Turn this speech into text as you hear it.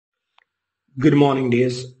Good morning,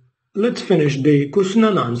 dears. Let's finish the question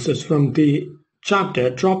and answers from the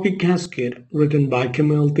chapter Trophic Cascade written by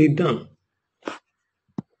Kemal T. Dunn.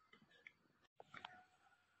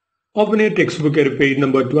 Open your textbook at page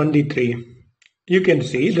number 23. You can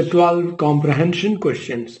see the 12 comprehension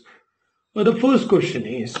questions. The first question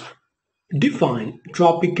is, define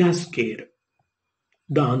Trophic Cascade.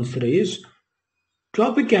 The answer is,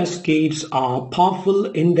 Trophic cascades are powerful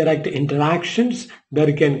indirect interactions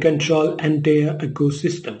that can control entire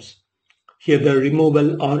ecosystems. Here the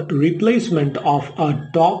removal or replacement of a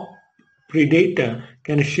top predator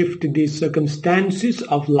can shift the circumstances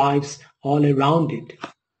of lives all around it.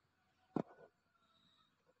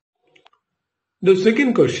 The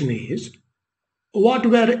second question is, what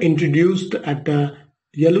were introduced at the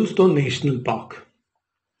Yellowstone National Park?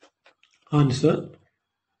 Answer.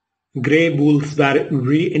 Gray bulls were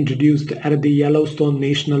reintroduced at the Yellowstone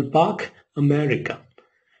National Park, America.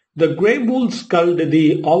 The gray bulls culled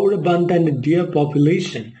the overabundant deer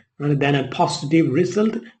population, and then a positive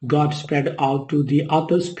result got spread out to the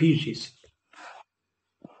other species.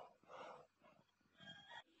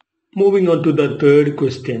 Moving on to the third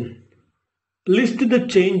question. List the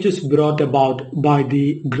changes brought about by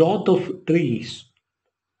the growth of trees.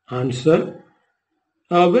 Answer.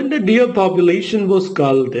 When the deer population was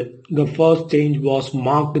culled, the first change was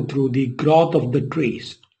marked through the growth of the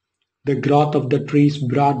trees. The growth of the trees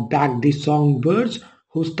brought back the songbirds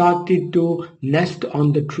who started to nest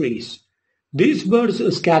on the trees. These birds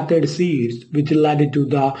scattered seeds which led to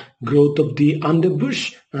the growth of the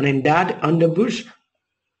underbush, and in that underbush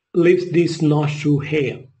lives the snowshoe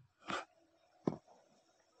hare.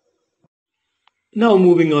 Now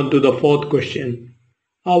moving on to the fourth question.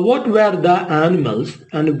 What were the animals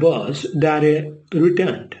and birds that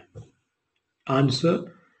returned?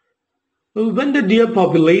 Answer. When the deer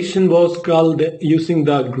population was culled using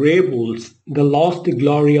the gray bulls, the lost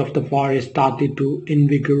glory of the forest started to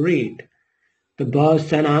invigorate. The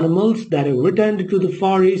birds and animals that returned to the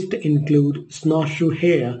forest include snowshoe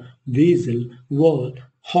hare, weasel, wall,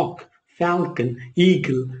 hawk, falcon,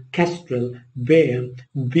 eagle, kestrel, bear,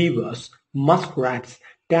 beavers, muskrats,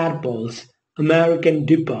 tadpoles, American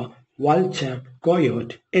dipper, vulture,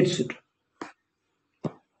 coyote, etc.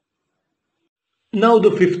 Now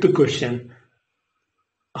the fifth question.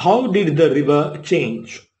 How did the river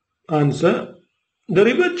change? Answer. The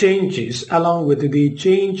river changes along with the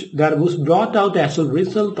change that was brought out as a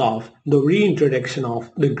result of the reintroduction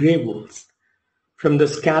of the gray wolves. From the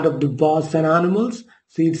scat of the birds and animals,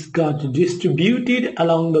 seeds got distributed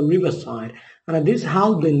along the riverside, and this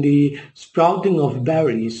helped in the sprouting of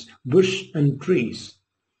berries, bush and trees.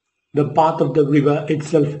 The path of the river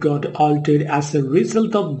itself got altered as a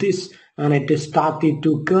result of this, and it started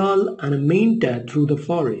to curl and meander through the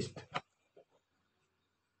forest.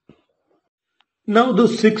 Now the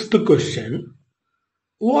sixth question.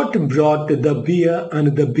 What brought the bear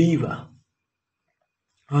and the beaver?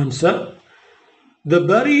 Answer. The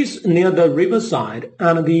berries near the riverside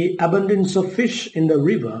and the abundance of fish in the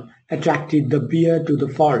river attracted the bear to the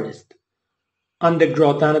forest.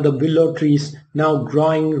 Undergrowth and the willow trees now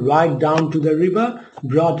growing right down to the river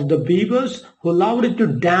brought the beavers who loved to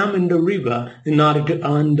dam in the river in order to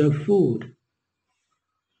earn their food.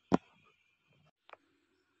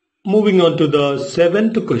 Moving on to the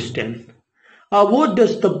seventh question. What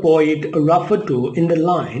does the poet refer to in the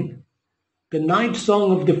line, the night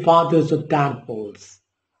song of the fathers of tadpoles?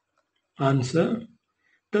 Answer.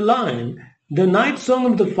 The line, the night song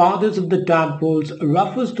of the fathers of the tadpoles,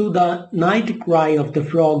 refers to the night cry of the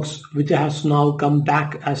frogs, which has now come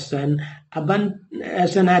back as an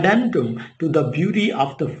addendum to the beauty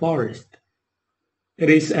of the forest. It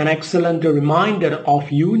is an excellent reminder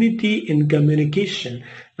of unity in communication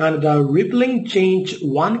and the rippling change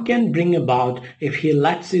one can bring about if he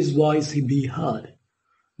lets his voice be heard.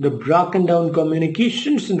 The broken down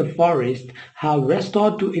communications in the forest have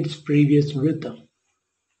restored to its previous rhythm.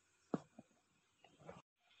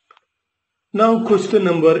 Now question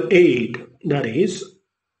number 8, that is,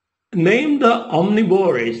 name the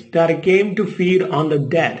omnivores that came to feed on the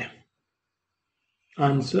dead.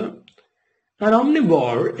 Answer. An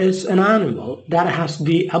omnivore is an animal that has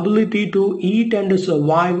the ability to eat and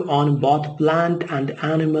survive on both plant and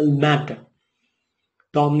animal matter.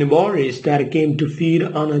 The omnivores that came to feed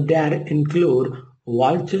on the dead include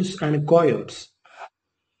vultures and coyotes.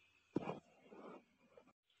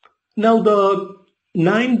 Now the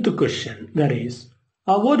ninth question, that is,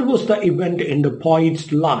 what was the event in the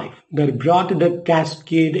poet's life that brought the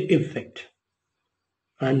cascade effect?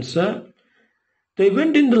 Answer. The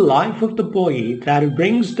event in the life of the poet that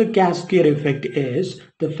brings the cascade effect is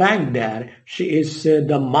the fact that she is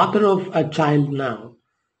the mother of a child now.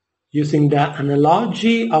 Using the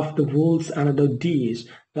analogy of the wolves and the deers,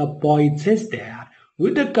 the poet says that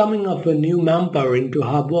with the coming of a new member into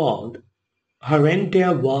her world, her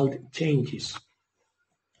entire world changes.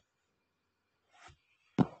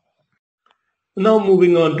 Now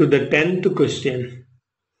moving on to the 10th question.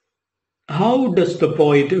 How does the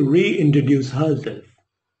poet reintroduce herself?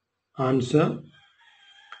 Answer.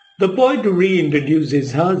 The poet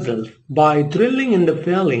reintroduces herself by thrilling in the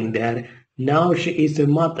feeling that now she is a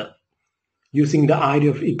mother. Using the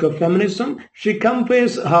idea of ecofeminism, she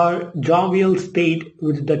compares her jovial state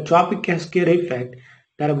with the Trophic Cascade effect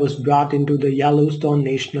that was brought into the Yellowstone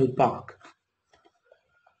National Park.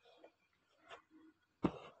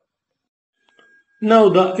 Now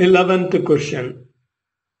the 11th question.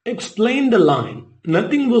 Explain the line,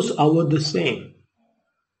 nothing was ever the same.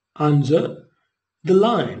 Answer. The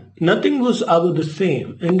line, nothing was ever the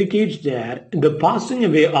same, indicates that the passing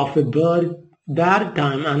away of a bird, that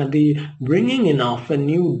time, and the bringing in of a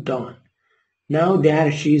new dawn. Now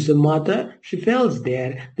that she is a mother, she feels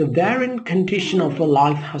that the barren condition of her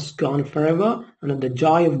life has gone forever, and the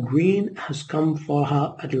joy of green has come for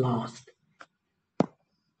her at last.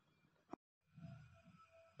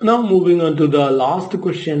 Now moving on to the last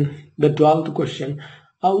question, the 12th question.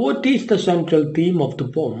 What is the central theme of the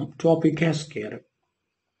poem, Trophic Cascade?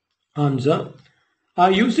 Answer.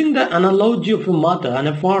 Using the analogy of a mother and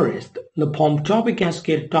a forest, the poem Trophic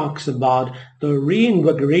Cascade talks about the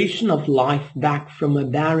reinvigoration of life back from a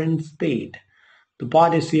barren state. The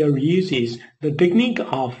poet here uses the technique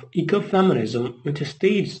of ecofeminism, which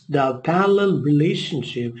states the parallel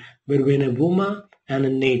relationship between a woman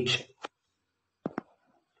and nature.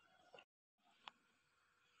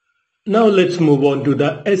 Now let's move on to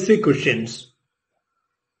the essay questions.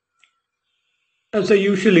 As I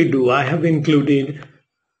usually do, I have included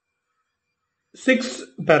 6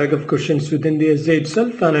 paragraph questions within the essay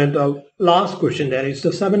itself, and the last question, that is the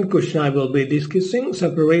 7th question, I will be discussing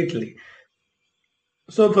separately.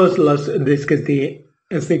 So first let's discuss the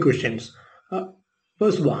essay questions.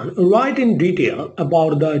 First one, write in detail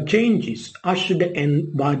about the changes ushered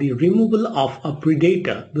in by the removal of a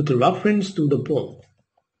predator with reference to the poem.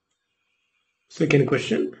 Second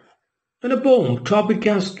question. In the poem Trophic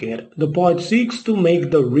Cascade, the poet seeks to make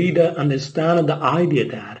the reader understand the idea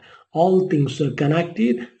that all things are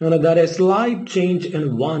connected and that a slight change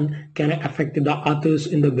in one can affect the others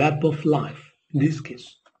in the web of life. In this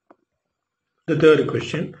case. The third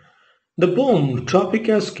question. The poem Trophic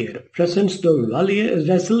Cascade presents the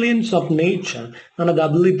resilience of nature and the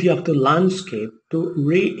ability of the landscape to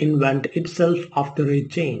reinvent itself after a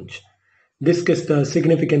change. Discuss the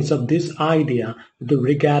significance of this idea with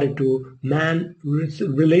regard to man's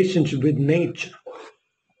relationship with nature.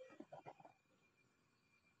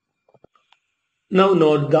 Now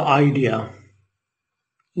note the idea.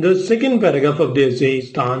 The second paragraph of the essay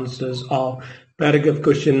is the answers of paragraph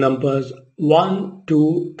question numbers 1,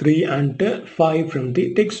 2, 3 and 5 from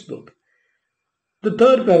the textbook. The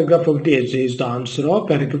third paragraph of the essay is the answer of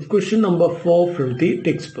paragraph question number 4 from the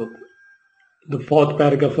textbook. The fourth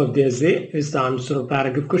paragraph of the essay is the answer of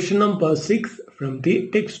paragraph question number 6 from the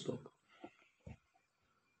textbook.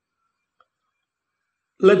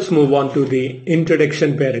 Let's move on to the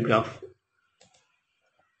introduction paragraph.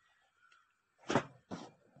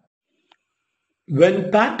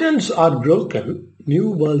 When patterns are broken,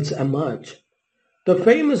 new worlds emerge. The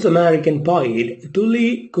famous American poet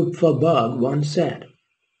Tully Kupferberg once said,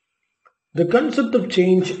 "The concept of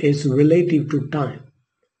change is relative to time.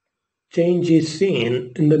 Change is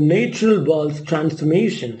seen in the natural world's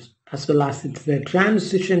transformations as well as its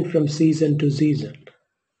transition from season to season.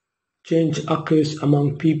 Change occurs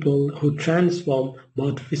among people who transform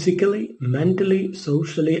both physically, mentally,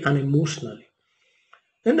 socially, and emotionally."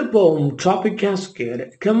 In the poem Trophic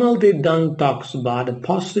Cascade, Kamal Dung talks about the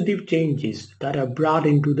positive changes that are brought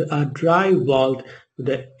into a dry world with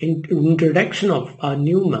the introduction of a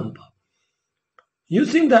new member.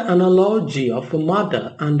 Using the analogy of a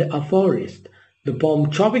mother and a forest, the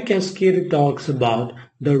poem Trophic Cascade talks about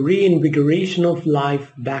the reinvigoration of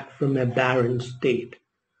life back from a barren state.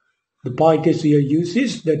 The poetess here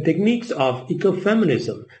uses the techniques of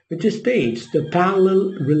ecofeminism, which states the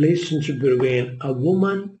parallel relationship between a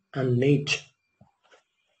woman and nature.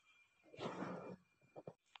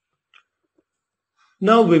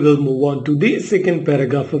 Now we will move on to the second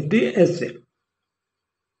paragraph of the essay.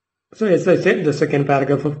 So as I said, the second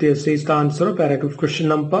paragraph of the essay is the answer of paragraph question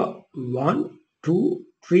number 1, 2,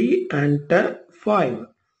 3 and 5.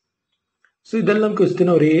 So ഇതെല്ലാം question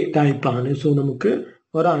ഒരേ ടൈപ്പാണ്. So നമുക്ക്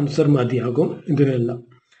ഒരു answer മതിയാകും ഇതിനെല്ലാം.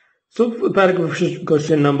 So paragraph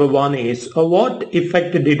question number 1 is, what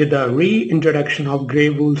effect did the reintroduction of grey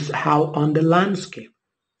wolves have on the landscape?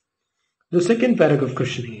 The second paragraph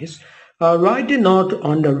question is, write a note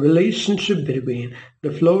on the relationship between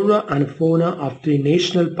the flora and fauna of the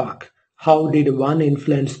national park. How did one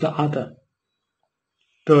influence the other?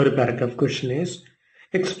 Third paragraph question is,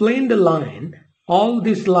 explain the line, all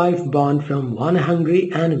this life born from one hungry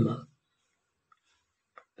animal.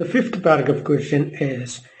 The fifth paragraph question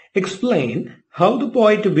is, explain how the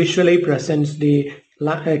poet visually presents the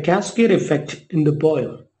cascade effect in the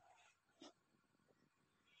poem.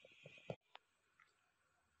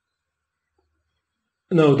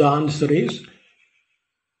 Now the answer is,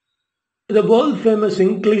 the world-famous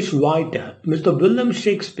English writer Mr. William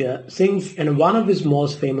Shakespeare sings in one of his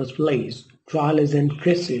most famous plays, Trials and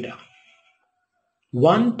Cressida.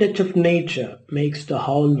 One touch of nature makes the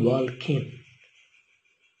whole world kin.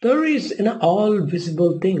 There is in all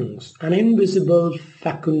visible things an invisible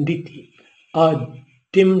fecundity, a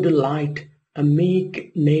dimmed light, a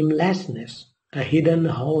meek namelessness, a hidden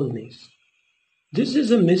wholeness. This is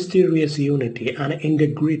a mysterious unity and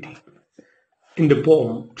integrity. In the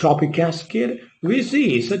poem Trophic Cascade, we see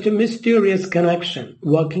such a mysterious connection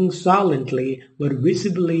working silently but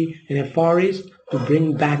visibly in a forest to bring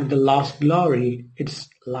back the lost glory, its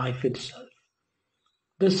life itself.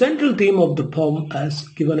 The central theme of the poem is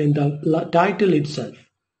given in the title itself,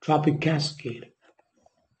 Trophic Cascade.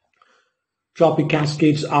 Trophic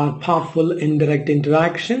cascades are powerful indirect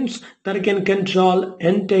interactions that can control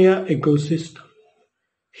entire ecosystem.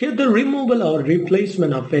 Here the removal or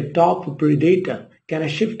replacement of a top predator can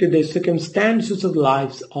shift the circumstances of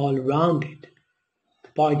lives all around it. The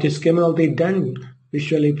poet is similarly done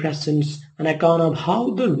visually presents an account of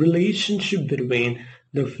how the relationship between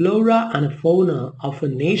the flora and fauna of a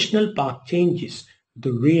national park changes with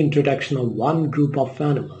the reintroduction of one group of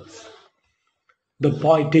animals. The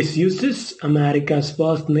poetess uses America's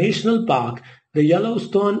first national park, the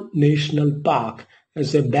Yellowstone National Park,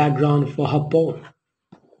 as a background for her poem.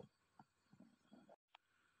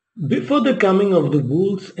 Before the coming of the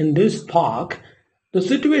wolves in this park, the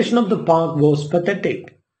situation of the park was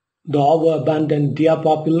pathetic. The overabundant deer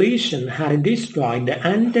population had destroyed the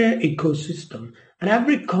entire ecosystem, and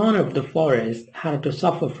every corner of the forest had to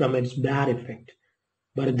suffer from its bad effect.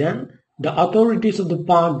 But then, the authorities of the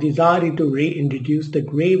park decided to reintroduce the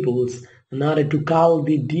grey wolves in order to cull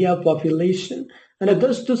the deer population and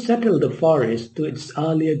thus to settle the forest to its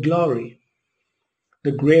earlier glory.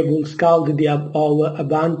 The grey wolves culled the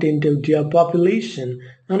overabundant deer population,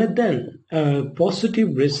 and then a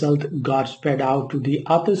positive result got spread out to the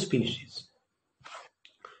other species.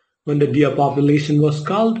 When the deer population was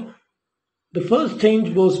culled, the first change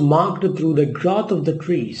was marked through the growth of the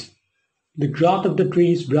trees. The growth of the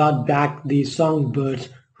trees brought back the songbirds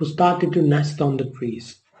who started to nest on the trees.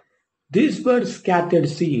 These birds scattered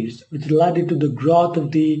seeds which led to the growth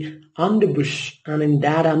of the underbush, and in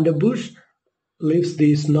that underbush lives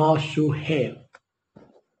the snowshoe hare.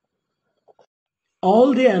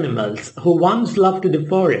 All the animals who once left the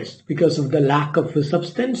forest because of the lack of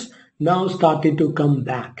substance now started to come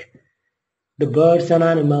back. The birds and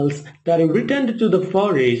animals that returned to the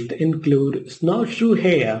forest include snowshoe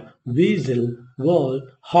hare, weasel, owl,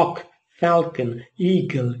 hawk, falcon,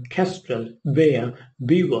 eagle, kestrel, bear,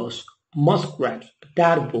 beavers, muskrats,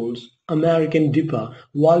 tadpoles, American dipper,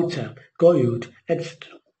 vulture, coyote,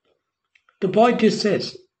 etc. The poetess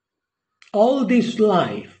says, all this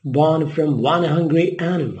life born from one hungry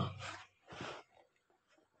animal.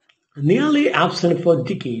 Nearly absent for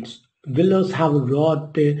decades, willows have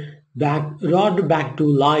roared back to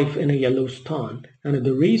life in Yellowstone, and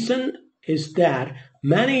the reason is that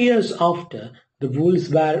many years after, the wolves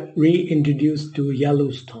were reintroduced to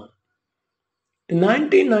Yellowstone. In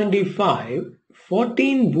 1995,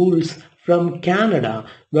 14 wolves from Canada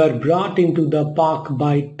were brought into the park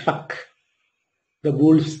by truck. The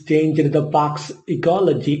wolves changed the park's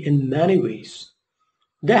ecology in many ways.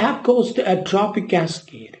 They have caused a trophic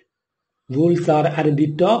cascade. Wolves are at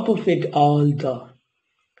the top of it all though.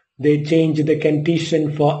 They change the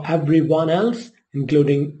condition for everyone else,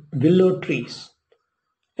 including willow trees.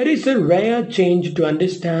 It is a rare change to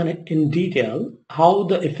understand in detail how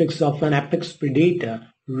the effects of an apex predator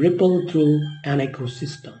ripple through an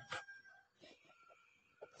ecosystem.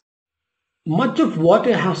 Much of what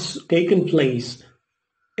has taken place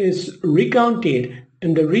is recounted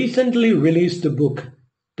in the recently released book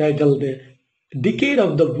titled Decade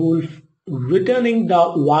of the Wolf Returning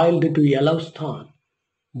the Wild to Yellowstone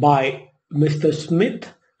by Mr.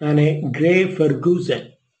 Smith and Gray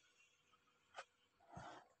Ferguson.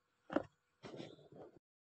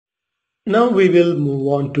 Now we will move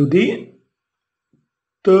on to the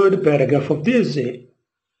third paragraph of the essay.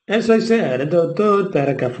 As I said, the third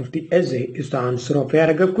paragraph of the essay is the answer of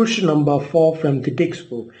paragraph question number 4 from the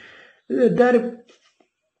textbook. That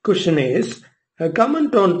question is,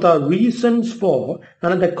 comment on the reasons for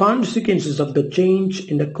and the consequences of the change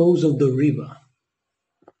in the course of the river.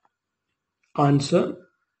 Answer.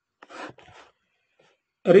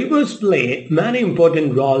 Rivers play many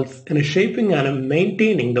important roles in shaping and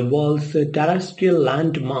maintaining the world's terrestrial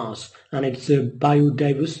land mass and its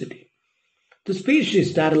biodiversity. The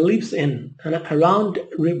species that lives in and around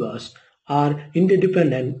rivers are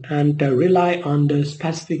interdependent and rely on the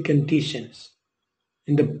specific conditions.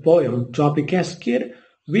 In the poem Trophic Cascade,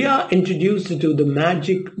 we are introduced to the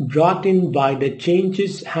magic brought in by the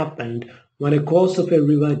changes happened when the course of a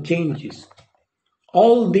river changes.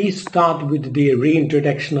 All these start with the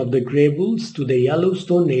reintroduction of the gray wolves to the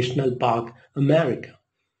Yellowstone National Park, America.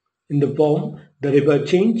 In the poem, the river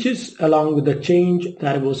changes along with the change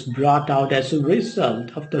that was brought out as a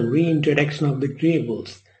result of the reintroduction of the gray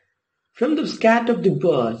wolves. From the scat of the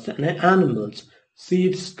birds and animals,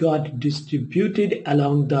 seeds got distributed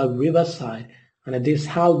along the riverside, and this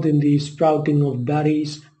helped in the sprouting of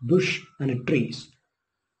berries, bush, and trees.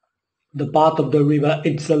 The path of the river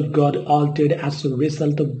itself got altered as a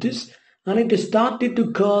result of this, and it started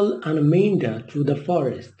to curl and meander through the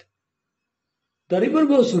forest. The river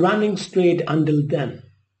was running straight until then.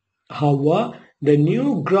 However, the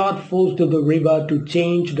new growth forced the river to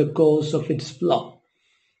change the course of its flow.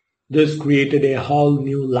 This created a whole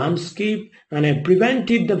new landscape and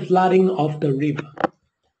prevented the flooding of the river.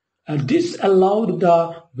 This allowed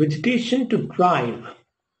the vegetation to thrive.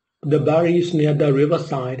 The berries near the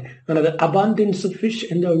riverside and the abundance of fish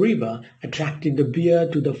in the river attracted the deer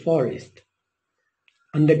to the forest.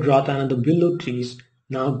 Undergrowth and the willow trees,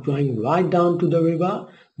 now growing right down to the river,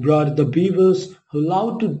 brought the beavers who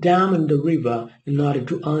loved to dam in the river in order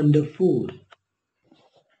to earn their food.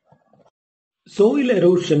 Soil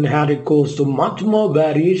erosion had caused much more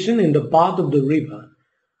variation in the path of the river,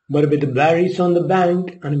 but with berries on the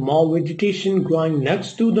bank and more vegetation growing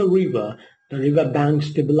next to the river bank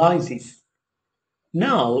stabilizes.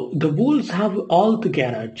 Now, the wolves have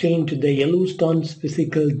altogether changed the Yellowstone's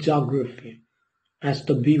physical geography. As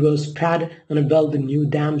the beavers spread and built the new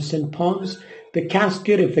dams and ponds, the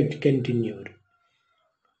cascade effect continued.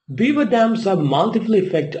 Beaver dams have multiple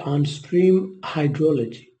effects on stream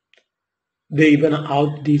hydrology. They even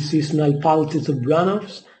out the seasonal pulses of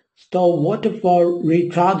runoffs, store water for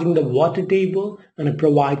recharging the water table, and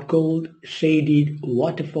provide cold, shaded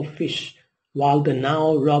water for fish, while the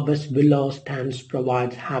now robust willow stands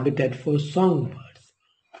provides habitat for songbirds.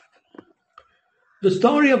 The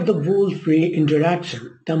story of the wolf-free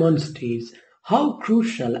interaction demonstrates how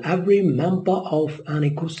crucial every member of an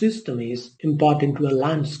ecosystem is important to a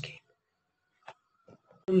landscape.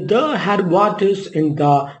 From the headwaters in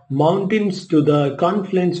the mountains to the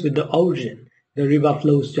confluence with the ocean, the river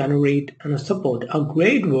flows generate and support a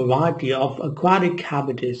great variety of aquatic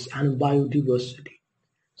habitats and biodiversity.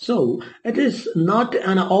 So, it is not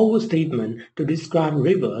an overstatement to describe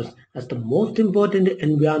rivers as the most important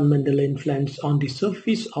environmental influence on the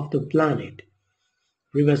surface of the planet.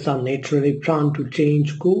 Rivers are naturally prone to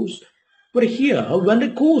change course, but here, when the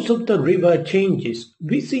course of the river changes,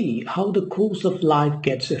 we see how the course of life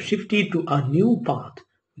gets shifted to a new path,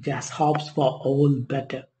 which has hopes for all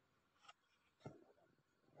better.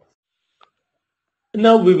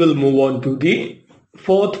 Now we will move on to the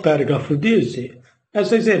fourth paragraph of the essay.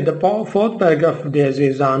 As I said, the fourth paragraph of the essay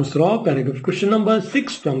is the answer of paragraph question number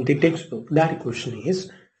 6 from the textbook. That question is,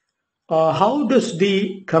 how does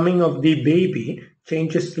the coming of the baby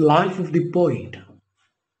changes the life of the poet?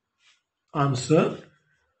 Answer,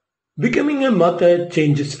 becoming a mother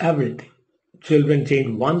changes everything. Children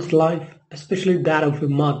change one's life, especially that of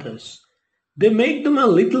mothers. They make them a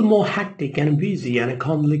little more hectic and busy and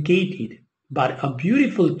complicated, but a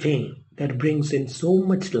beautiful change that brings in so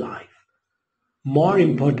much life. More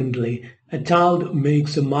importantly, a child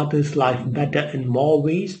makes a mother's life better in more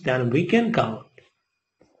ways than we can count.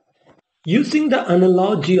 Using the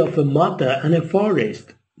analogy of a mother and a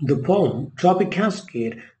forest, the poem Trophic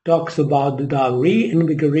Cascade talks about the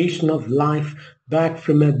reinvigoration of life back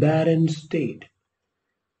from a barren state.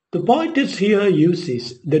 The poetess here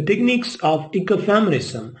uses the techniques of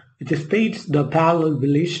ecofeminism, which states the parallel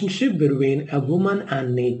relationship between a woman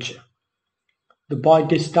and nature. The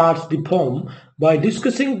poetess starts the poem by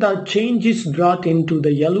discussing the changes brought into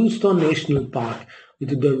the Yellowstone National Park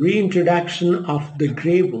with the reintroduction of the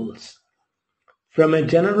grey wolves. From a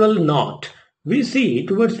general note, we see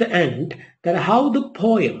towards the end that how the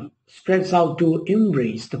poem spreads out to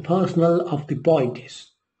embrace the personal of the poetess.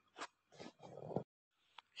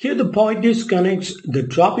 Here the poetess connects the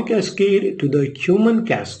Trophic Cascade to the human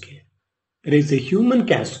cascade. It is a human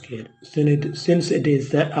cascade since it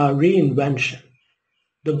is a reinvention.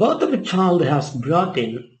 The birth of a child has brought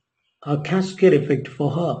in a cascade effect for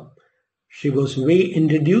her. She was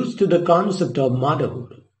reintroduced to the concept of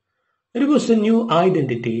motherhood. It was a new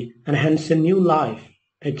identity and hence a new life,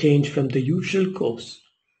 a change from the usual course.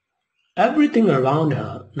 Everything around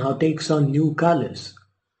her now takes on new colors.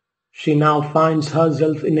 She now finds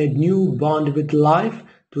herself in a new bond with life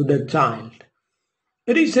through the child.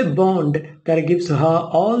 It is a bond that gives her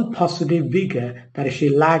all positive vigor that she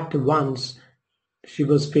lacked once she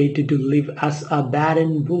was fated to live as a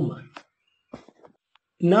barren woman.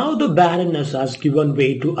 Now the barrenness has given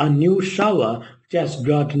way to a new shower which has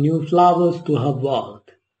brought new flowers to her world.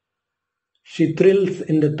 She thrills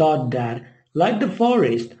in the thought that, like the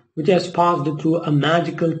forest which has passed through a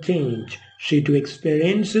magical change, she too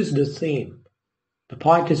experiences the same. The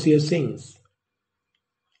poetess here sings,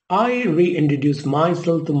 I reintroduce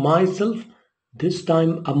myself to myself, this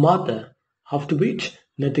time a mother, after which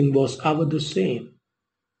nothing was ever the same.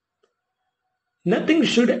 Nothing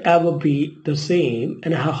should ever be the same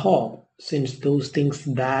in her heart, since those things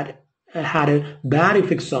that had a bad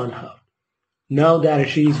effects on her. Now that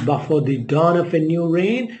she is before the dawn of a new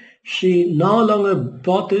reign, she no longer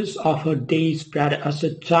bothers of her days spread as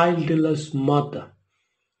a childless mother.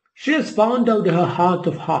 She has found out her heart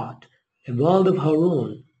of heart, a world of her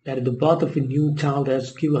own that the birth of a new child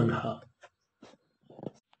has given her.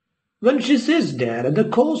 When she says that the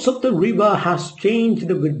course of the river has changed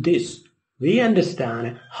with this, we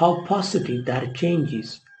understand how positive that change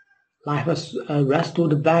is. Life has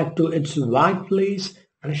restored back to its right place,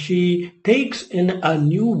 and she takes in a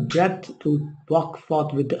new breath to walk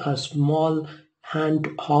forth with a small hand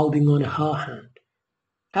holding on her hand.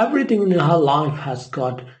 Everything in her life has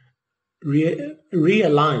got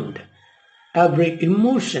realigned. Every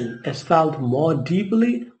emotion is felt more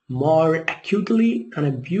deeply, more acutely,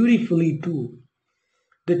 and beautifully too.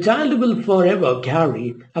 The child will forever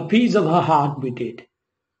carry a piece of her heart with it.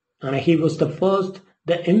 And he was the first,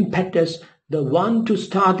 the impetus, the one to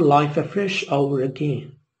start life afresh over again.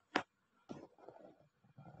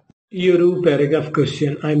 ഈ ഒരു paragraph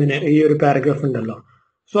question ഈ ഒരു paragraph ഉണ്ടല്ലോ,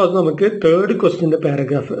 so അത് നമുക്ക് third ക്വസ്റ്റ്യൻ്റെ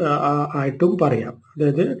paragraph ആയിട്ടും പറയാം.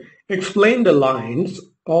 അതായത് explain the lines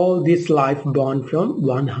all this life bone from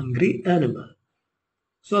one hungry animal.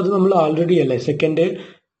 So അത് നമ്മൾ ഓൾറെഡി അല്ലേ സെക്കൻഡ്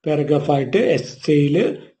പാരഗ്രാഫായിട്ട് എസ്സേയിൽ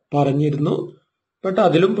പറഞ്ഞിരുന്നു. ബട്ട്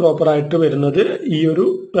അതിലും പ്രോപ്പറായിട്ട് വരുന്നത് ഈ ഒരു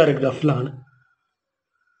പാരഗ്രാഫിലാണ്.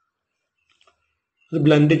 അത്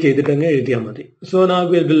ബ്ലെൻഡ് ചെയ്തിട്ട് അങ്ങ് എഴുതിയാൽ മതി. So now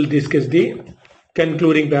we will discuss the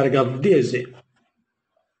concluding paragraph of the essay.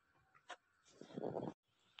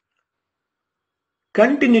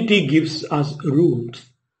 Continuity gives us roots.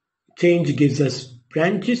 Change gives us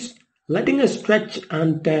branches, letting us stretch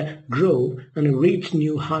and grow and reach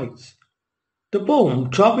new heights. The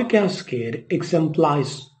poem Trophic Cascade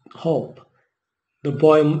exemplifies hope. The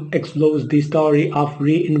poem explores the story of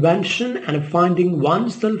reinvention and finding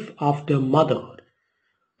oneself after motherhood.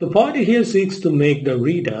 The poet here seeks to make the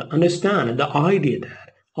reader understand the idea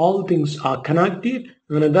that all things are connected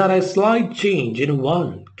and that a slight change in one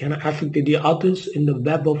can affect the others in the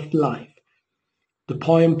web of life. The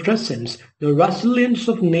poem presents the resilience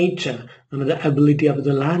of nature and the ability of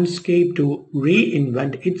the landscape to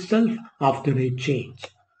reinvent itself after a change.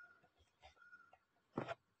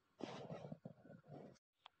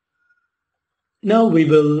 Now we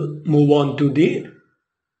will move on to the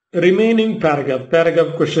remaining paragraph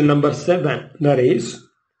question number 7, that is,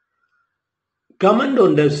 comment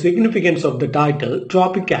on the significance of the title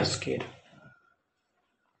Trophic Cascade.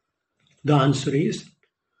 The answer is,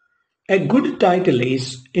 a good title is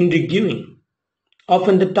intriguing.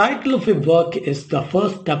 Often the title of a work is the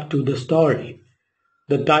first step to the story.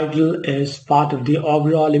 The title is part of the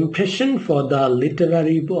overall impression for the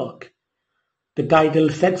literary work. The title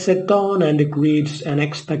sets a tone and creates an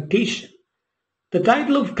expectation. The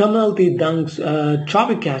title of Kamalti Dang's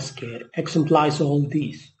Trophic Cascade exemplifies all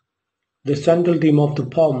these. The central theme of the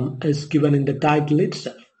poem is given in the title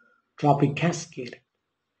itself, Trophic Cascade.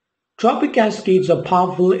 Trophic cascades are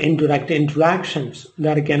powerful indirect interactions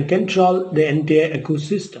that can control the entire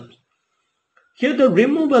ecosystem. Here the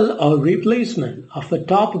removal or replacement of a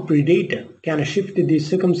top predator can shift the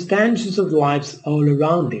circumstances of lives all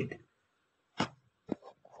around it.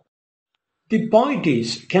 The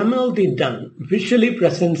poetess Kamalti Dang visually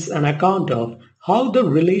presents an account of how the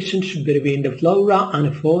relationship between the flora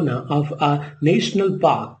and fauna of a national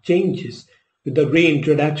park changes with the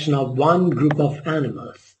reintroduction of one group of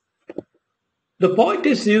animals. The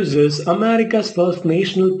poetess uses America's first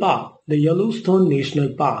national park, the Yellowstone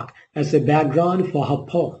National Park, as a background for her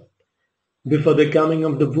poem. Before the coming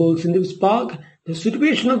of the wolves in this park, the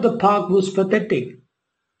situation of the park was pathetic.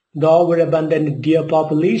 The overabundant deer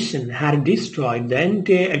population had destroyed the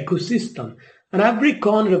entire ecosystem, and every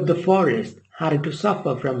corner of the forest had to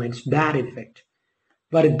suffer from its bad effect.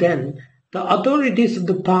 But then, the authorities of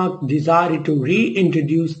the park decided to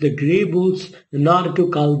reintroduce the grey wolves in order to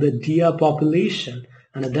cull the deer population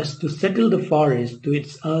and thus to settle the forest to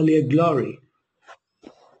its earlier glory.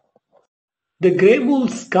 The grey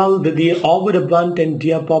wolves culled the overabundant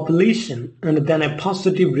deer population, and then a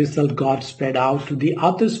positive result got spread out to the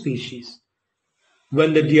other species.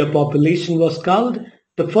 When the deer population was culled,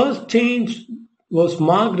 the first change was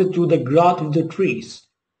marked through the growth of the trees.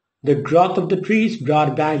 The growth of the trees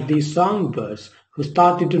brought back the songbirds who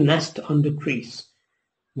started to nest on the trees.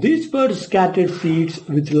 These birds scattered seeds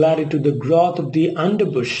which led to the growth of the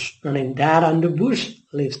underbush, and in that underbush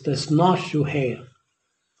lives the snowshoe hare.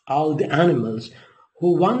 All the animals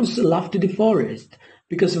who once left the forest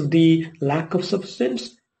because of the lack of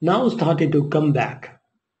substance now started to come back.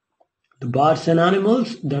 The birds and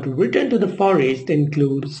animals that return to the forest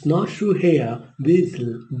include snowshoe hare,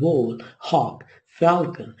 weasel, vole, hawk,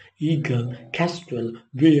 falcon, eagle, kestrel,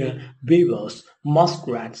 bear, beavers,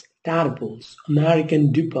 muskrats, tadpoles,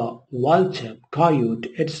 American dipper, vulture,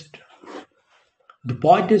 coyote, etc. The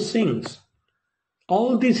poetess sings,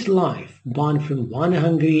 all this life born from one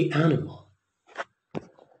hungry animal.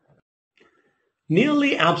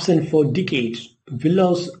 Nearly absent for decades,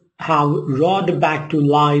 willows have roared back to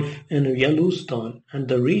life in Yellowstone, and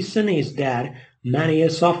the reason is that many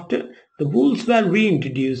years after, the wolves were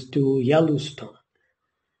reintroduced to Yellowstone.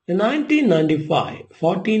 In 1995,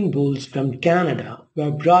 14 bulls from Canada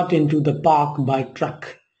were brought into the park by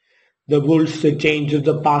truck. The wolves changed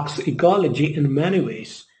the park's ecology in many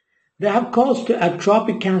ways. They have caused a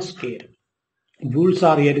trophic cascade. Bulls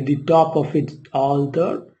are at the top of it all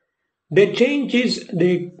there. They change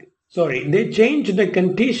the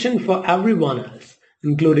condition for everyone else,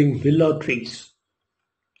 including willow trees.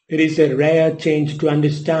 It is a rare change to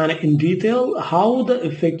understand in detail how the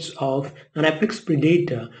effects of an apex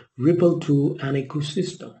predator ripple through an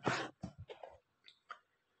ecosystem.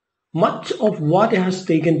 Much of what has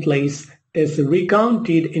taken place is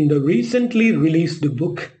recounted in the recently released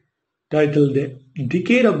book titled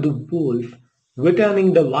Decade of the Wolf,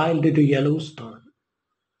 Returning the Wild to Yellowstone,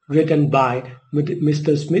 written by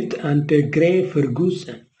Mr. Smith and Gray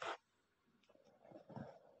Ferguson.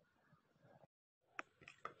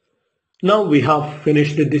 Now we have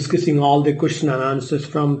finished discussing all the question and answers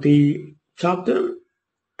from the chapter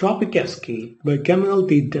Trophic Cascade by Camille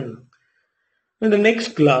T. Dunn. In the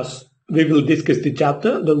next class, we will discuss the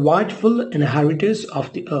chapter The Rightful Inheritors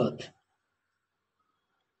of the Earth.